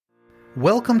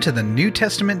Welcome to the New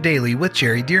Testament Daily with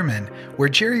Jerry Dearman, where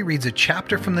Jerry reads a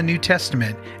chapter from the New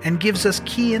Testament and gives us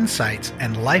key insights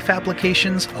and life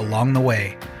applications along the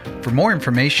way. For more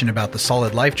information about the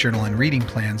Solid Life Journal and reading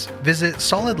plans, visit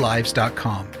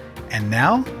solidlives.com. And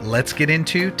now, let's get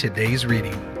into today's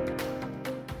reading.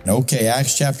 Okay,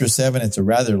 Acts chapter 7. It's a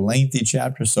rather lengthy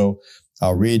chapter, so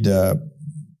I'll read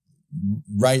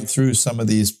right through some of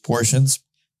these portions,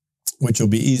 which will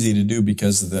be easy to do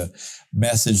because of the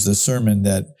message, the sermon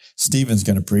that Stephen's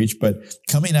going to preach. But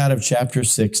coming out of chapter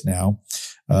 6 now,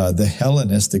 the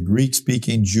Hellenists, the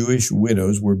Greek-speaking Jewish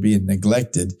widows, were being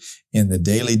neglected in the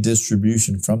daily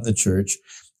distribution from the church,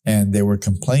 and they were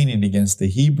complaining against the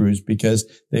Hebrews because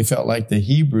they felt like the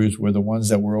Hebrews were the ones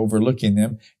that were overlooking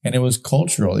them, and it was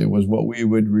cultural. It was what we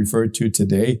would refer to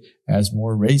today as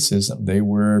more racism. They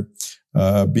were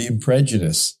being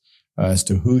prejudiced as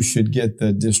to who should get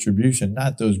the distribution,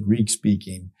 not those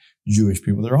Greek-speaking Jewish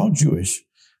people. They're all Jewish,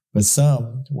 but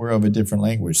some were of a different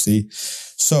language, see?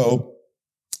 So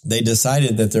they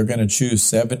decided that they're going to choose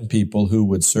 7 people who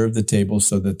would serve the table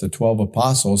so that the 12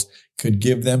 apostles could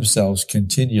give themselves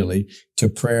continually to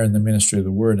prayer and the ministry of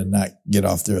the word and not get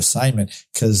off their assignment,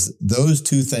 because those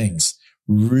two things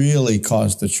really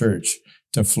caused the church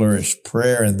to flourish,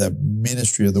 prayer and the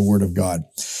ministry of the word of God.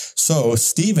 So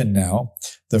Stephen now,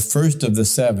 the first of the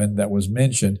 7 that was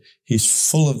mentioned,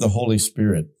 he's full of the Holy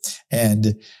Spirit.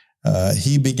 And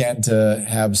he began to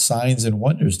have signs and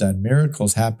wonders done.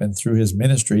 Miracles happened through his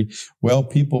ministry. Well,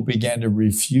 people began to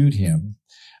refute him,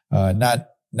 not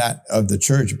of the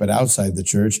church, but outside the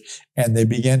church. And they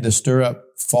began to stir up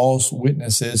false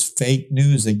witnesses, fake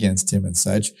news against him and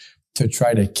such, to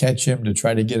try to catch him, to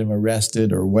try to get him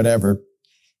arrested or whatever.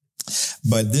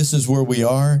 But this is where we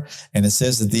are. And it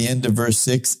says at the end of verse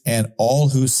 6, and all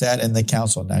who sat in the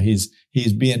council. Now he's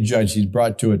being judged. He's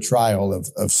brought to a trial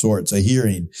of sorts, a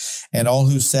hearing. And all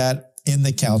who sat in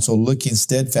the council, looking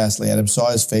steadfastly at him,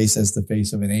 saw his face as the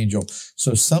face of an angel.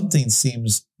 So something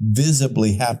seems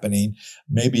visibly happening,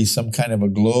 maybe some kind of a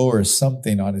glow or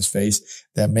something on his face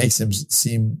that makes him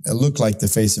look like the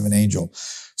face of an angel.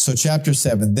 So chapter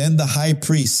 7, then the high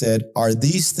priest said, are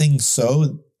these things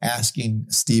so? Asking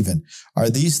Stephen, are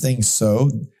these things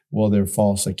so? Well, they're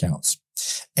false accounts.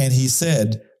 And he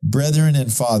said, brethren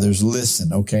and fathers,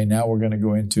 listen. Okay, now we're going to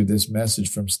go into this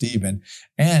message from Stephen,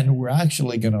 and we're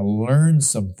actually going to learn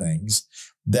some things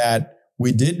that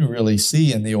we didn't really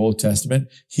see in the Old Testament.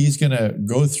 He's going to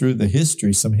go through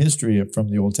some history from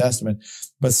the Old Testament,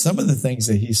 but some of the things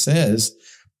that he says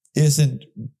isn't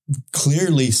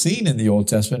clearly seen in the Old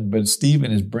Testament, but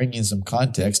Stephen is bringing some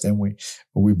context, and we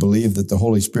believe that the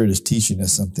Holy Spirit is teaching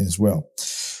us something as well.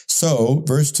 So,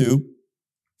 verse 2,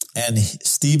 and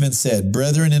Stephen said,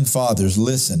 brethren and fathers,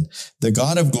 listen, the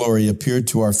God of glory appeared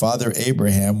to our father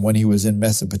Abraham when he was in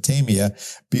Mesopotamia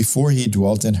before he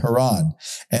dwelt in Haran,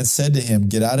 and said to him,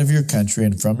 get out of your country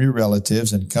and from your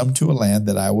relatives and come to a land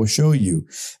that I will show you.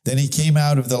 Then he came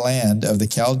out of the land of the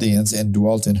Chaldeans and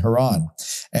dwelt in Haran.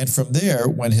 And from there,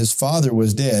 when his father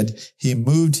was dead, he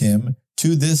moved him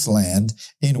to this land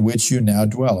in which you now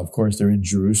dwell. Of course, they're in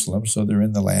Jerusalem, so they're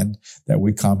in the land that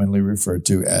we commonly refer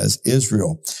to as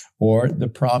Israel, or the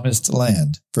promised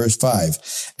land. Verse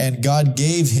 5, and God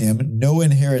gave him no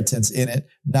inheritance in it,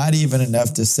 not even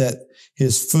enough to set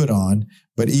his foot on.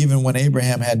 But even when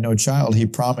Abraham had no child, he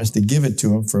promised to give it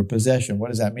to him for a possession. What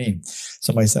does that mean?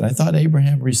 Somebody said, I thought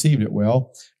Abraham received it.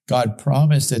 Well, God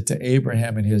promised it to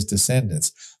Abraham and his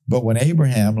descendants. But when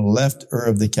Abraham left Ur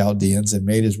of the Chaldeans and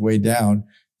made his way down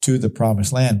to the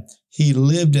promised land, he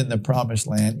lived in the promised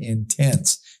land in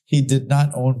tents. He did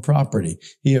not own property.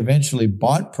 He eventually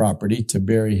bought property to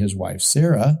bury his wife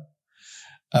Sarah,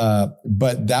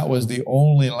 but that was the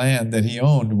only land that he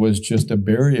owned, was just a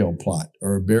burial plot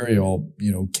or a burial,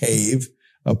 cave,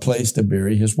 a place to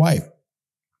bury his wife.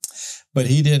 But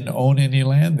he didn't own any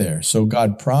land there. So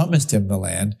God promised him the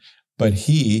land, but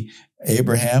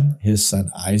Abraham, his son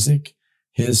Isaac,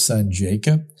 his son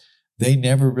Jacob, they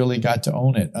never really got to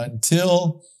own it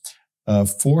until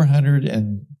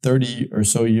 430 or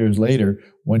so years later,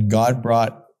 when God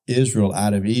brought Israel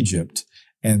out of Egypt.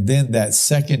 And then that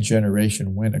second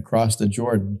generation went across the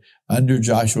Jordan under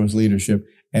Joshua's leadership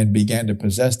and began to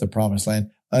possess the promised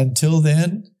land. Until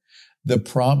then, the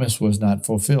promise was not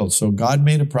fulfilled. So God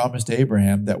made a promise to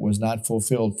Abraham that was not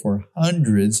fulfilled for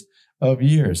hundreds of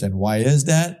years. And why is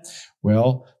that?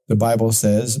 Well, the Bible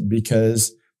says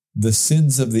because the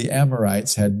sins of the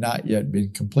Amorites had not yet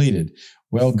been completed.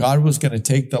 Well, God was going to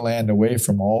take the land away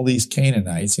from all these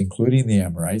Canaanites, including the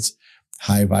Amorites,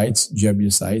 Hivites,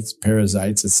 Jebusites,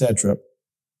 Perizzites, etc.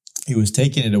 He was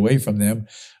taking it away from them,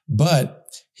 but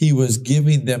he was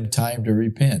giving them time to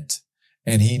repent.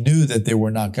 And he knew that they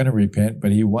were not going to repent,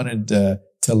 but he wanted to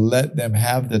let them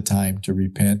have the time to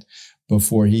repent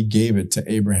before he gave it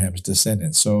to Abraham's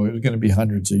descendants. So it was going to be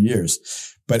hundreds of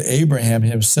years. But Abraham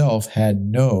himself had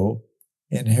no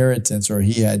inheritance, or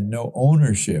he had no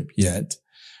ownership yet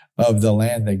of the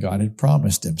land that God had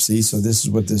promised him. See, so this is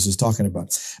what this is talking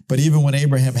about. But even when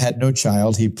Abraham had no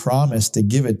child, he promised to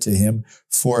give it to him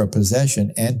for a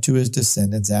possession and to his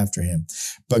descendants after him.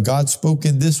 But God spoke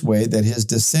in this way, that his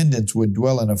descendants would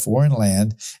dwell in a foreign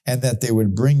land and that they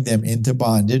would bring them into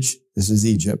bondage. This is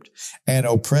Egypt, and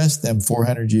oppress them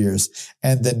 400 years.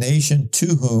 And the nation to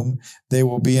whom they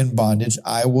will be in bondage,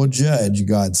 I will judge,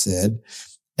 God said.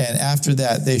 And after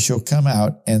that, they shall come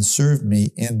out and serve me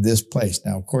in this place.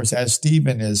 Now, of course, as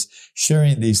Stephen is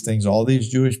sharing these things, all these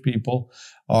Jewish people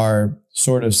are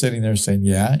sort of sitting there saying,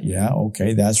 yeah,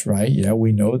 okay, that's right. Yeah,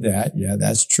 we know that. Yeah,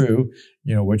 that's true.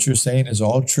 You know, what you're saying is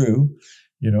all true.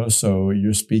 You know, so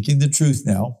you're speaking the truth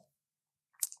now.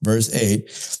 Verse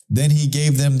 8, then he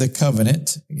gave them the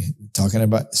covenant, talking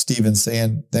about Stephen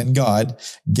saying, then God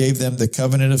gave them the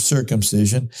covenant of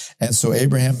circumcision. And so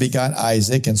Abraham begot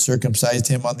Isaac and circumcised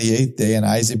him on the 8th day. And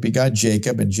Isaac begot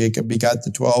Jacob, and Jacob begot the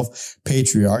 12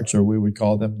 patriarchs, or we would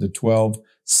call them the 12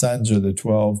 sons, or the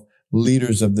 12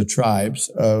 leaders of the tribes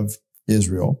of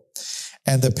Israel.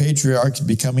 And the patriarchs,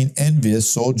 becoming envious,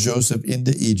 sold Joseph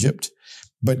into Egypt.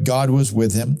 But God was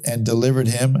with him and delivered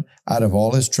him out of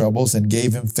all his troubles and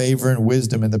gave him favor and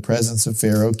wisdom in the presence of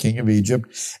Pharaoh, king of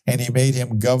Egypt. And he made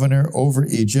him governor over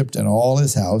Egypt and all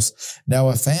his house. Now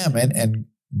a famine and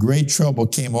great trouble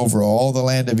came over all the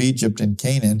land of Egypt and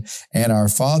Canaan, and our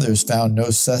fathers found no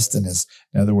sustenance.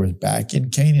 In other words, back in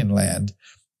Canaan land,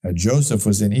 Joseph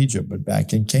was in Egypt, but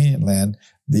back in Canaan land,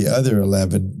 the other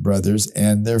 11 brothers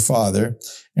and their father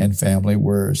and family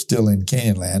were still in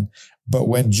Canaan land. But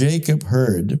when Jacob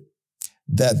heard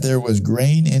that there was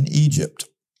grain in Egypt,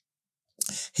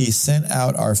 he sent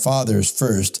out our fathers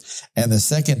first, and the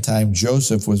second time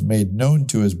Joseph was made known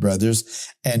to his brothers,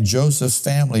 and Joseph's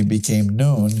family became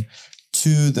known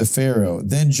to the Pharaoh.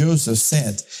 Then Joseph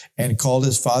sent and called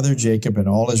his father Jacob and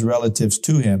all his relatives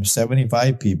to him,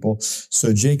 75 people.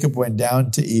 So Jacob went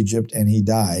down to Egypt, and he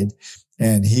died,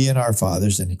 and he and our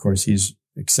fathers, and of course he's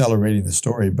accelerating the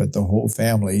story, but the whole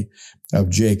family of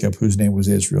Jacob, whose name was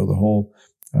Israel, the whole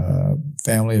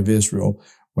family of Israel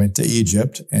went to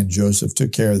Egypt, and Joseph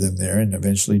took care of them there. And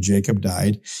eventually Jacob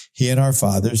died, he and our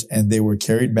fathers, and they were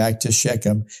carried back to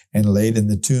Shechem and laid in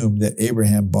the tomb that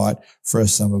Abraham bought for a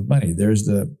sum of money. There's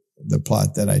the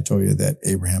plot that I told you that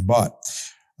Abraham bought.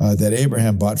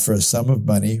 For a sum of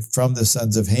money from the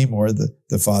sons of Hamor,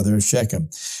 the father of Shechem.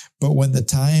 But when the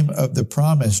time of the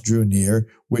promise drew near,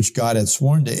 which God had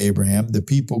sworn to Abraham, the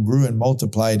people grew and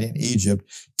multiplied in Egypt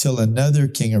till another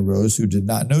king arose who did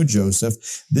not know Joseph.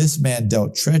 This man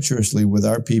dealt treacherously with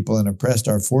our people and oppressed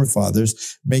our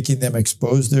forefathers, making them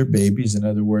expose their babies. In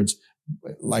other words,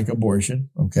 like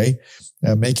abortion, okay?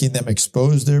 Making them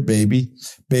expose their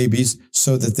babies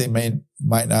so that they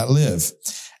might not live.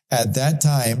 At that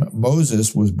time,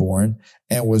 Moses was born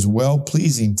and was well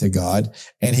pleasing to God,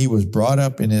 and he was brought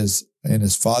up in his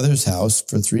father's house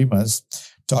for 3 months.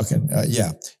 In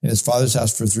his father's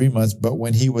house for 3 months. But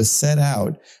when he was set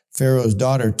out, Pharaoh's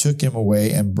daughter took him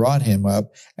away and brought him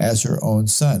up as her own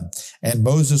son. And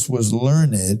Moses was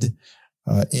learned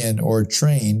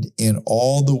trained in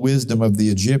all the wisdom of the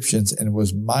Egyptians, and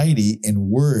was mighty in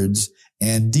words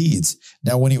and deeds.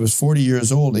 Now, when he was 40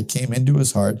 years old, it came into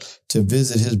his heart to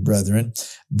visit his brethren,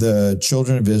 the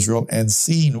children of Israel, and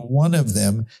seeing one of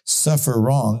them suffer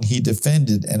wrong, he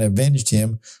defended and avenged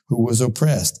him who was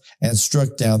oppressed, and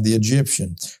struck down the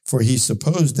Egyptian. For he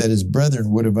supposed that his brethren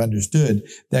would have understood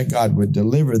that God would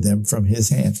deliver them from his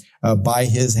hand, by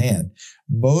his hand.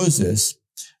 Moses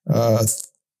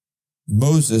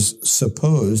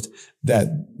supposed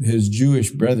that his Jewish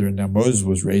brethren, now Moses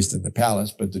was raised in the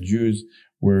palace, but the Jews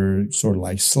were sort of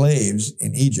like slaves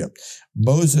in Egypt.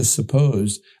 Moses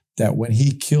supposed that when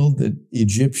he killed the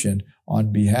Egyptian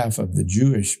on behalf of the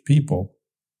Jewish people,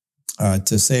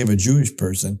 to save a Jewish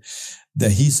person,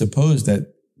 that he supposed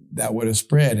that would have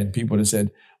spread, and people would have said,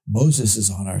 Moses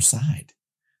is on our side.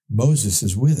 Moses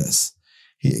is with us.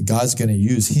 God's going to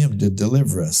use him to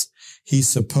deliver us. He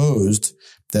supposed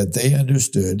that they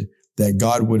understood that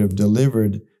God would have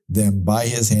delivered them by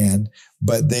his hand,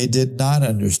 but they did not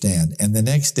understand. And the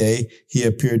next day he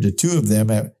appeared to two of them,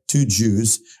 two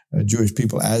Jewish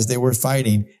people, as they were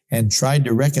fighting, and tried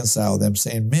to reconcile them,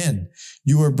 saying, Men,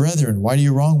 you are brethren. Why do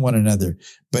you wrong one another?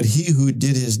 But he who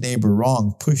did his neighbor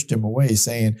wrong pushed him away,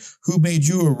 saying, Who made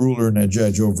you a ruler and a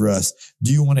judge over us?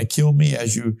 Do you want to kill me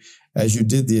as you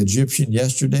did the Egyptian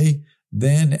yesterday?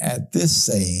 Then at this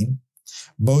saying,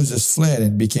 Moses fled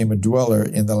and became a dweller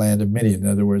in the land of Midian. In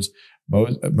other words,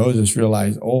 Moses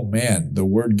realized, oh man, the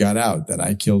word got out that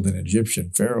I killed an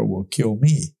Egyptian. Pharaoh will kill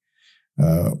me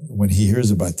when he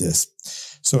hears about this.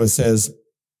 So it says,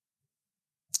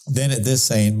 then at this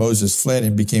saying, Moses fled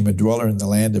and became a dweller in the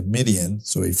land of Midian.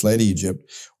 So he fled Egypt,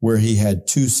 where he had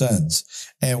 2 sons.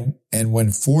 And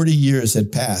when 40 years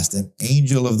had passed, an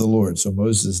angel of the Lord, so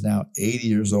Moses is now 80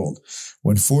 years old.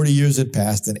 When 40 years had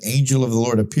passed, an angel of the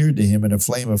Lord appeared to him in a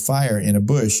flame of fire in a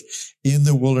bush in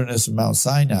the wilderness of Mount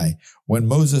Sinai. When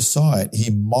Moses saw it,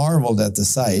 he marveled at the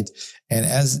sight. And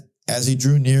as he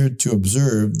drew near to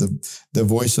observe, the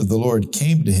voice of the Lord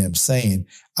came to him, saying,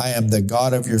 I am the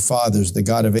God of your fathers, the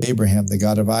God of Abraham, the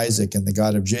God of Isaac, and the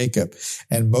God of Jacob.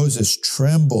 And Moses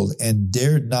trembled and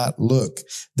dared not look.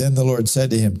 Then the Lord said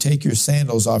to him, take your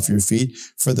sandals off your feet,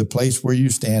 for the place where you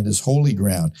stand is holy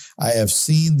ground. I have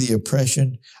surely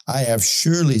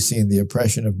seen the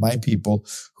oppression of my people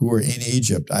who are in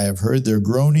Egypt. I have heard their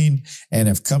groaning and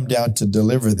have come down to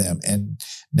deliver them. And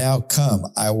now come,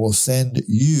 I will send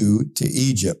you to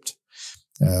Egypt.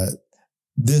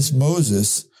 This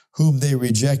Moses, whom they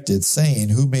rejected, saying,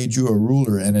 who made you a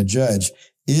ruler and a judge,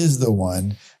 is the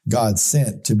one God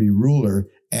sent to be ruler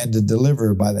and to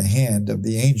deliver by the hand of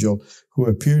the angel who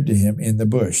appeared to him in the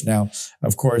bush. Now,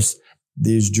 of course,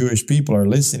 these Jewish people are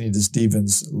listening to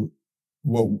Stephen's,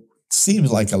 what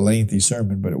seems like a lengthy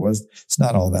sermon, but it's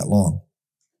not all that long.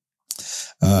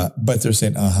 But they're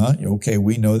saying, okay,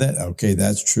 we know that. Okay,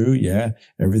 that's true. Yeah,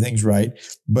 everything's right.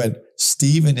 But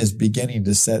Stephen is beginning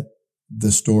to set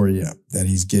the story up that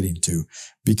he's getting to,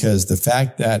 because the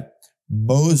fact that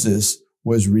Moses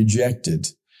was rejected,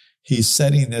 he's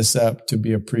setting this up to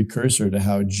be a precursor to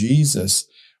how Jesus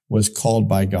was called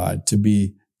by God to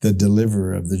be the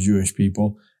deliverer of the Jewish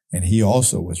people, and he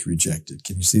also was rejected.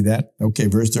 Can you see that? Okay,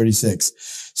 verse 36.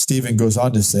 Stephen goes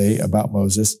on to say about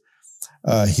Moses,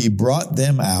 he brought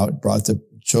the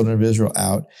children of Israel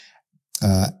out,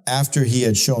 after he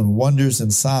had shown wonders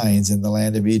and signs in the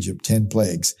land of Egypt, 10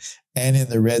 plagues, and in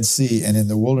the Red Sea and in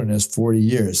the wilderness 40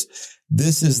 years.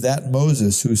 This is that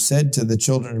Moses who said to the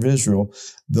children of Israel,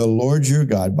 the Lord your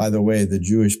God, by the way, the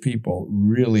Jewish people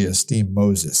really esteem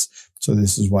Moses. So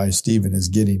this is why Stephen is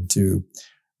getting to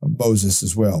Moses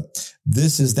as well.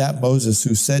 This is that Moses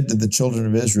who said to the children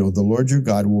of Israel, the Lord your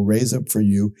God will raise up for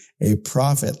you a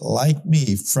prophet like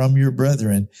me from your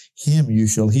brethren. Him you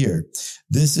shall hear.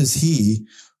 This is he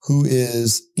who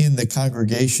is in the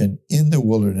congregation in the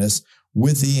wilderness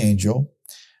with the angel.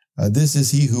 This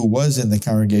is he who was in the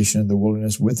congregation in the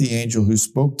wilderness with the angel who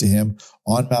spoke to him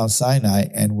on Mount Sinai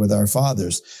and with our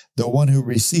fathers, the one who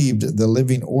received the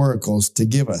living oracles to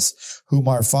give us, whom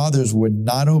our fathers would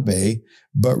not obey,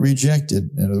 but rejected.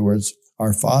 In other words,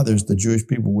 our fathers, the Jewish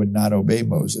people, would not obey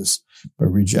Moses, but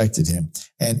rejected him.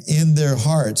 And in their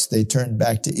hearts, they turned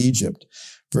back to Egypt.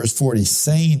 Verse 40,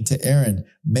 saying to Aaron,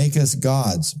 make us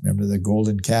gods. Remember the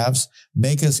golden calves?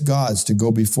 Make us gods to go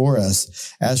before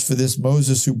us. As for this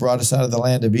Moses who brought us out of the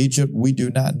land of Egypt, we do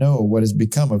not know what has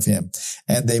become of him.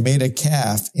 And they made a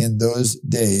calf in those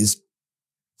days,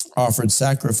 offered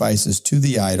sacrifices to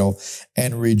the idol,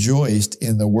 and rejoiced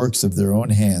in the works of their own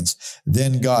hands.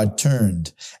 Then God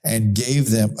turned and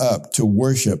gave them up to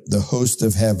worship the host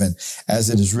of heaven, as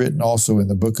it is written also in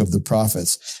the book of the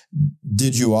prophets.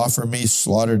 Did you offer me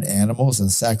slaughtered animals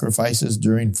and sacrifices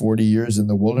during 40 years in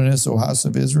the wilderness, O house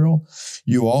of Israel?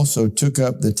 You also took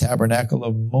up the tabernacle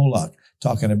of Moloch,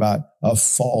 talking about a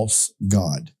false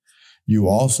god. You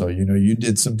also, you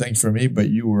did some things for me, but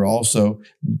you were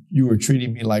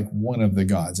treating me like one of the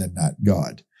gods and not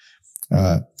God.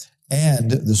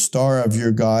 And the star of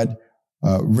your God,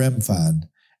 Remphan,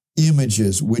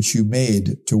 images which you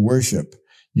made to worship.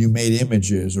 You made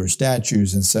images or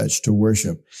statues and such to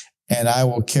worship. And I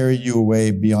will carry you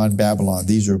away beyond Babylon.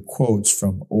 These are quotes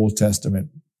from Old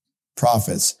Testament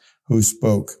prophets who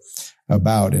spoke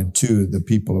about and to the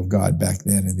people of God back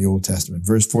then in the Old Testament.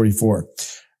 Verse 44.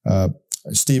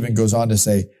 Stephen goes on to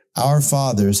say, our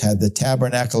fathers had the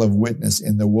tabernacle of witness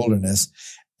in the wilderness,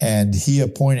 and he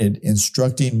appointed,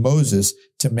 instructing Moses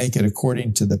to make it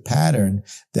according to the pattern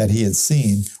that he had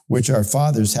seen, which our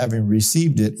fathers, having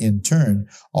received it in turn,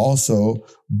 also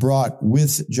brought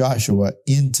with Joshua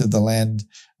into the land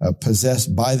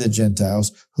possessed by the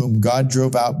Gentiles, whom God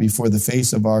drove out before the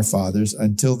face of our fathers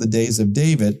until the days of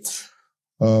David,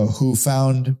 who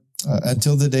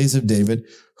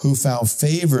found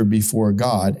favor before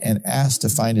God and asked to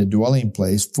find a dwelling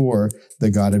place for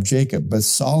the God of Jacob. But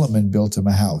Solomon built him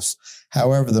a house.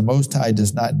 However, the Most High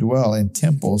does not dwell in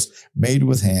temples made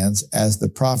with hands, as the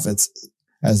prophet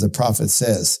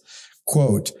says,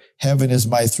 quote, Heaven is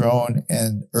my throne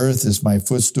and earth is my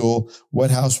footstool.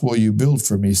 What house will you build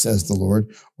for me, says the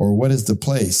Lord? Or what is the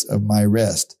place of my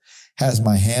rest? Has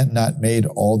my hand not made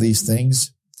all these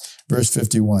things? Verse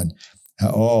 51.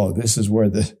 Oh, this is where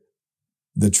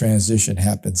the transition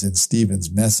happens in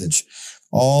Stephen's message.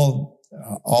 All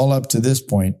up to this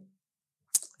point,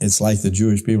 it's like the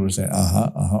Jewish people are saying,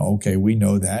 okay, we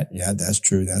know that. Yeah, that's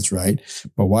true. That's right.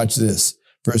 But watch this.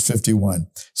 Verse 51.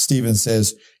 Stephen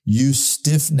says, you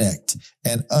stiff-necked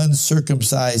and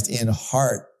uncircumcised in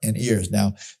heart and ears.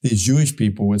 Now, these Jewish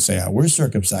people would say, we're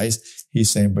circumcised. He's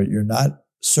saying, but you're not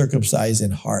circumcised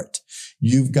in heart.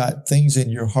 You've got things in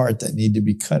your heart that need to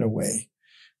be cut away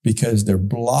because they're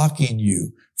blocking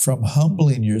you from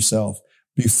humbling yourself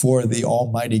before the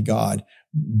Almighty God,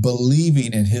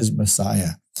 believing in his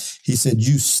Messiah. He said,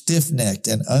 you stiff-necked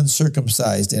and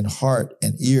uncircumcised in heart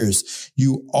and ears,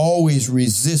 you always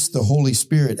resist the Holy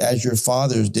Spirit as your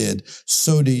fathers did.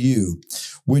 So do you.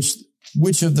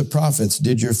 Which of the prophets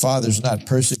did your fathers not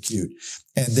persecute?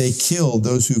 And they killed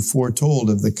those who foretold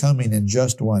of the coming and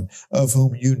just one, of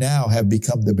whom you now have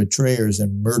become the betrayers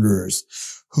and murderers,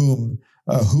 who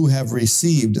have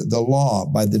received the law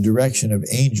by the direction of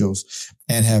angels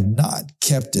and have not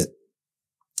kept it.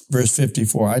 Verse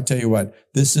 54, I tell you what,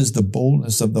 this is the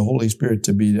boldness of the Holy Spirit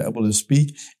to be able to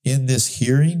speak in this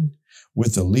hearing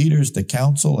with the leaders, the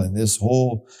council, and this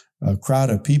whole crowd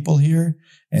of people here.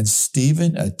 And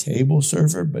Stephen, a table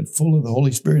server, but full of the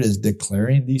Holy Spirit, is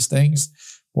declaring these things.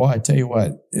 Well, I tell you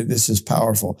what, this is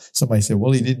powerful. Somebody said,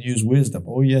 well, he didn't use wisdom.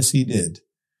 Oh, yes, he did.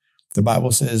 The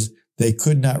Bible says they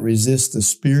could not resist the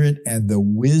Spirit and the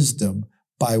wisdom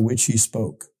by which he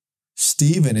spoke.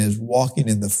 Stephen is walking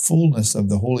in the fullness of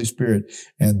the Holy Spirit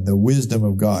and the wisdom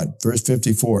of God. Verse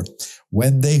 54,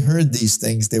 when they heard these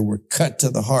things, they were cut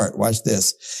to the heart. Watch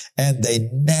this. And they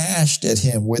gnashed at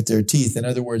him with their teeth. In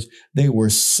other words, they were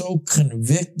so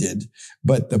convicted,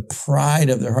 but the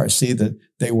pride of their heart, see that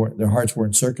their hearts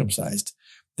weren't circumcised.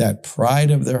 That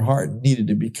pride of their heart needed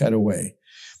to be cut away.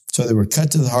 So they were cut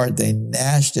to the heart. They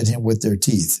gnashed at him with their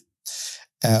teeth.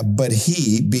 But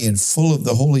he, being full of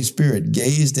the Holy Spirit,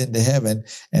 gazed into heaven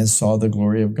and saw the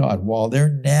glory of God. While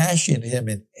they're gnashing him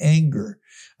in anger,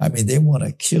 I mean, they want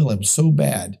to kill him so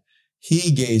bad.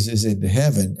 He gazes into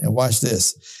heaven, and watch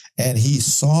this. And he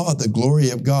saw the glory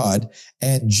of God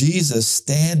and Jesus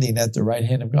standing at the right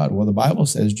hand of God. Well, the Bible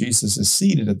says Jesus is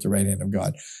seated at the right hand of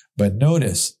God. But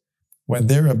notice, when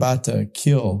they're about to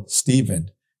kill Stephen,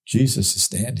 Jesus is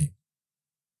standing.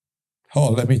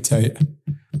 Oh, let me tell you.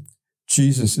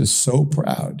 Jesus is so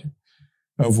proud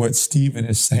of what Stephen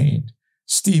is saying.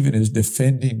 Stephen is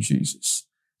defending Jesus.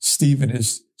 Stephen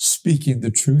is speaking the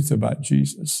truth about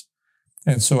Jesus.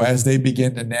 And so as they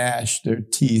begin to gnash their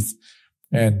teeth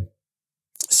and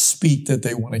speak that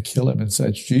they want to kill him and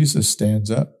such, Jesus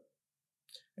stands up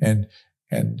and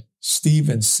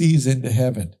Stephen sees into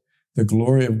heaven the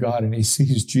glory of God, and he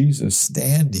sees Jesus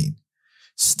standing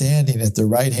at the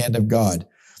right hand of God,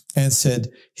 and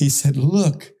he said,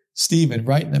 look, Stephen,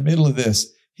 right in the middle of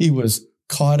this, he was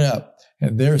caught up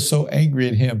and they're so angry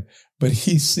at him, but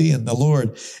he's seeing the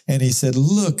Lord. And he said,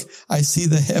 look, I see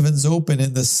the heavens open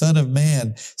and the Son of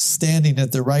Man standing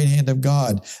at the right hand of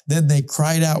God. Then they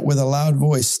cried out with a loud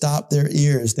voice, stopped their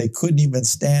ears. They couldn't even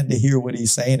stand to hear what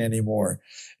he's saying anymore.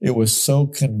 It was so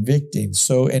convicting,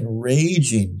 so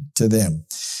enraging to them.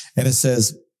 And it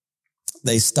says,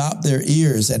 they stopped their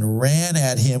ears and ran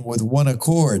at him with one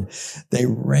accord. They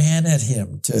ran at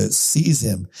him to seize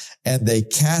him, and they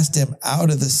cast him out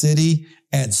of the city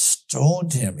and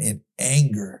stoned him in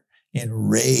anger, in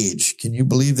rage. Can you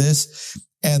believe this?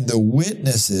 And the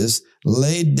witnesses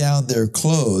laid down their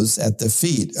clothes at the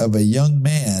feet of a young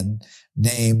man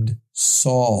named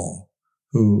Saul,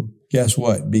 who, guess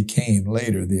what, became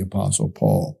later the Apostle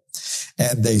Paul.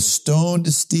 And they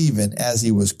stoned Stephen as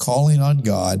he was calling on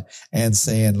God and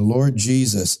saying, Lord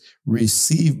Jesus,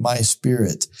 receive my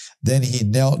spirit. Then he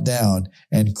knelt down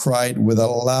and cried with a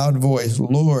loud voice,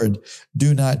 Lord,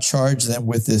 do not charge them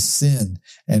with this sin.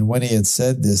 And when he had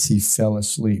said this, he fell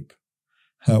asleep.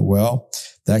 Well,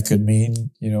 that could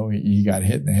mean, he got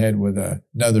hit in the head with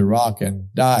another rock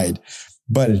and died.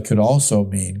 But it could also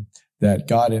mean that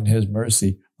God in his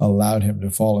mercy allowed him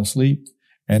to fall asleep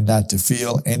and not to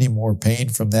feel any more pain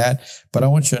from that. But I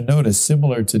want you to notice,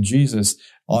 similar to Jesus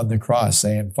on the cross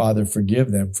saying, Father,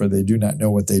 forgive them, for they do not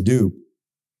know what they do.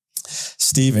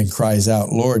 Stephen cries out,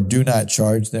 Lord, do not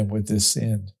charge them with this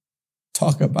sin.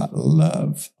 Talk about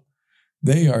love.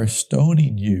 They are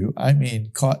stoning you.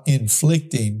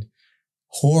 Inflicting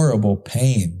horrible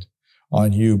pain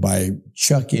on you by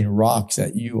chucking rocks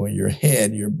at you on your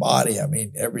head, your body,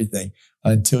 everything,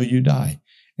 until you die.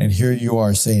 And here you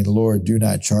are saying, Lord, do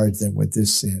not charge them with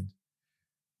this sin.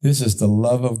 This is the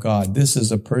love of God. This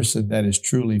is a person that is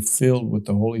truly filled with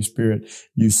the Holy Spirit.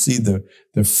 You see the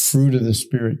fruit of the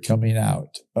Spirit coming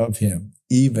out of him,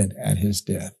 even at his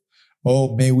death.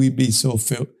 Oh, may we be so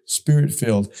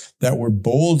Spirit-filled that we're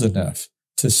bold enough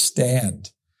to stand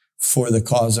for the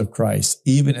cause of Christ,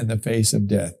 even in the face of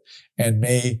death. And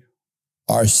may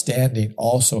our standing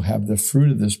also have the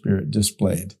fruit of the Spirit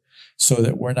displayed, so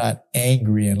that we're not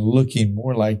angry and looking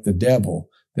more like the devil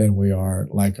than we are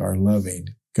like our loving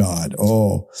God.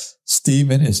 Oh,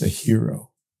 Stephen is a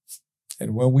hero.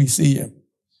 And when we see him,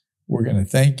 we're going to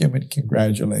thank him and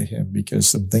congratulate him, because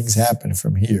some things happen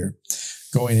from here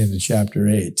going into chapter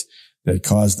 8 that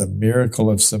caused the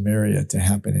miracle of Samaria to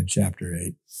happen in chapter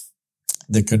 8.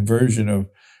 The conversion of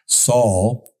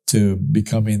Saul to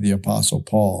becoming the Apostle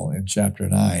Paul in chapter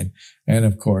 9. And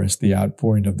of course, the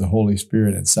outpouring of the Holy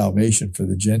Spirit and salvation for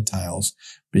the Gentiles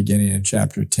beginning in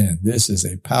chapter 10. This is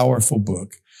a powerful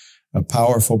book, a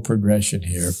powerful progression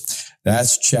here.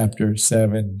 That's chapter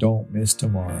 7. Don't miss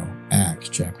tomorrow, Acts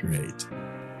chapter 8.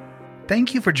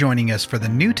 Thank you for joining us for the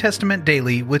New Testament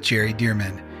Daily with Jerry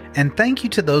Dirmann. And thank you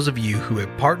to those of you who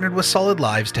have partnered with Solid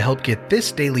Lives to help get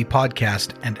this daily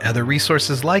podcast and other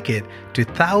resources like it to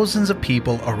thousands of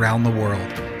people around the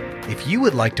world. If you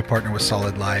would like to partner with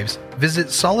Solid Lives, visit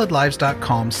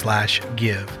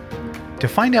solidlives.com/give. To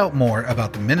find out more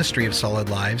about the ministry of Solid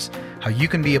Lives, how you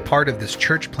can be a part of this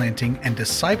church planting and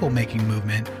disciple-making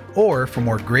movement, or for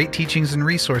more great teachings and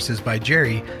resources by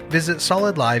Jerry, visit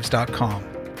solidlives.com.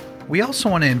 We also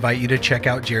want to invite you to check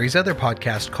out Jerry's other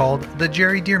podcast called The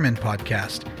Jerry Dirmann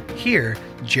Podcast. Here,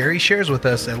 Jerry shares with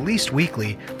us at least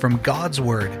weekly from God's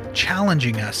Word,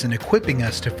 challenging us and equipping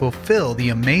us to fulfill the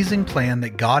amazing plan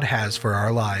that God has for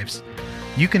our lives.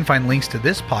 You can find links to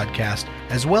this podcast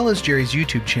as well as Jerry's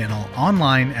YouTube channel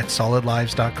online at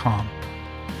solidlives.com.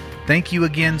 Thank you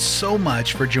again so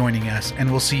much for joining us, and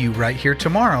we'll see you right here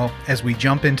tomorrow as we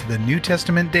jump into the New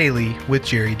Testament Daily with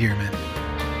Jerry Dirmann.